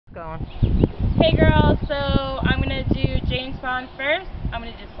going. Hey girls, so I'm going to do James Bond first. I'm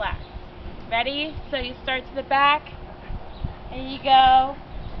going to do flat. Ready? So you start to the back, and you go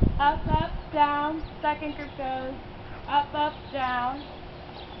up, up, down. Second group goes up, up, down.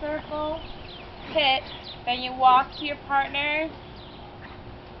 Circle, hit. Then you walk to your partner,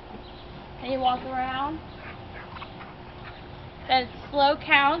 and you walk around. Then slow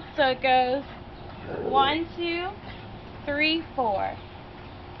count, so it goes 1, 2, 3, 4,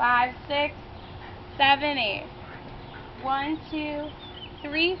 5, 6, 7, 8. 1, 2,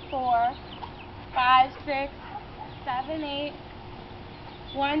 3, 4, 5, 6, 7, 8.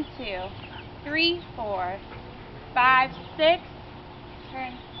 1, 2, 3, 4, 5, 6.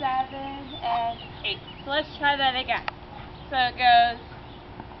 Turn 7 and 8. So let's try that again. So it goes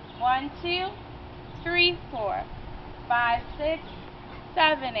 1, 2, 3, 4, 5, 6,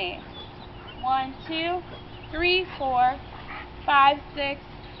 7, 8. 1, 2, 3, 4, 5, 6,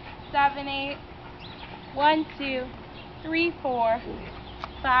 7, 8. 1, 2, 3, 4,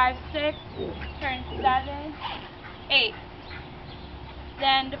 5, 6. Turn 7, 8.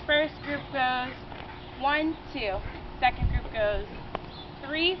 Then the first group goes 1, 2. Second group goes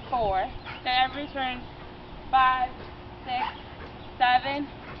 3, 4. Then everybody turns 5, 6, 7,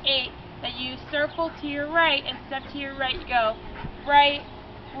 8. Then you circle to your right, and step to your right. You go right,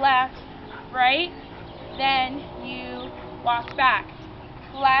 left, right. Then you walk back.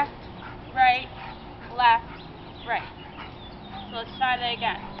 Left, right, left, right. So let's try that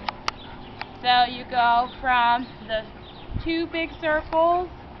again. So you go from the 2 big circles,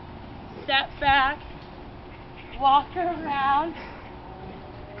 step back, walk around.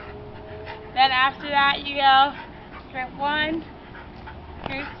 Then after that you go group 1,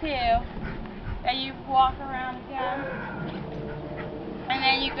 group 2, then you walk around again, and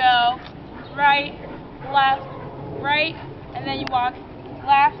then you go right, left, right, and then you walk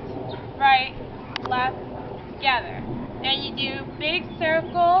left, right, left, together. Then you do big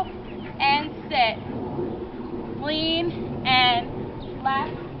circle and sit. Lean and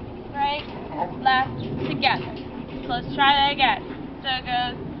left, right, left, together. So let's try that again. So it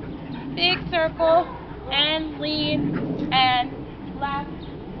goes big circle and lean and left,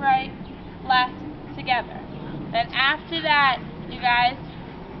 right, left, together. Then after that, you guys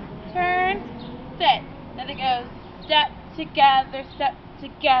turn, sit. Then it goes step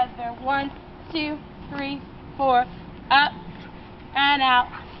together. 1, 2, 3, 4, up and out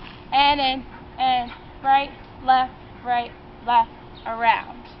and in and right, left,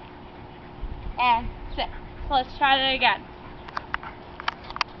 around. And sit. So let's try that again.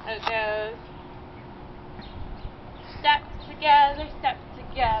 So it goes step together,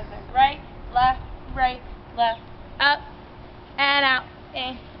 right, left, up and out,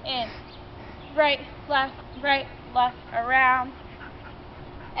 in, right, left, around,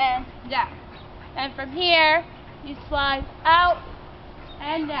 and down. And from here, you slide out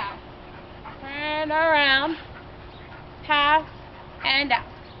and down, turn around, pass, and down.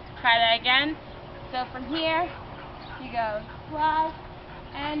 Try that again. So from here, you go slide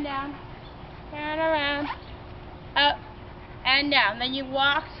and down, turn around, up and down. Then you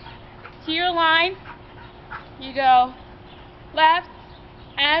walk to your line. You go left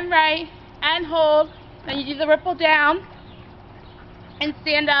and right and hold. Then you do the ripple down and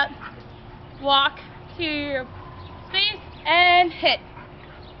stand up, walk to your space and hit.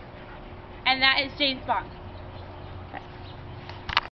 And that is James Bond.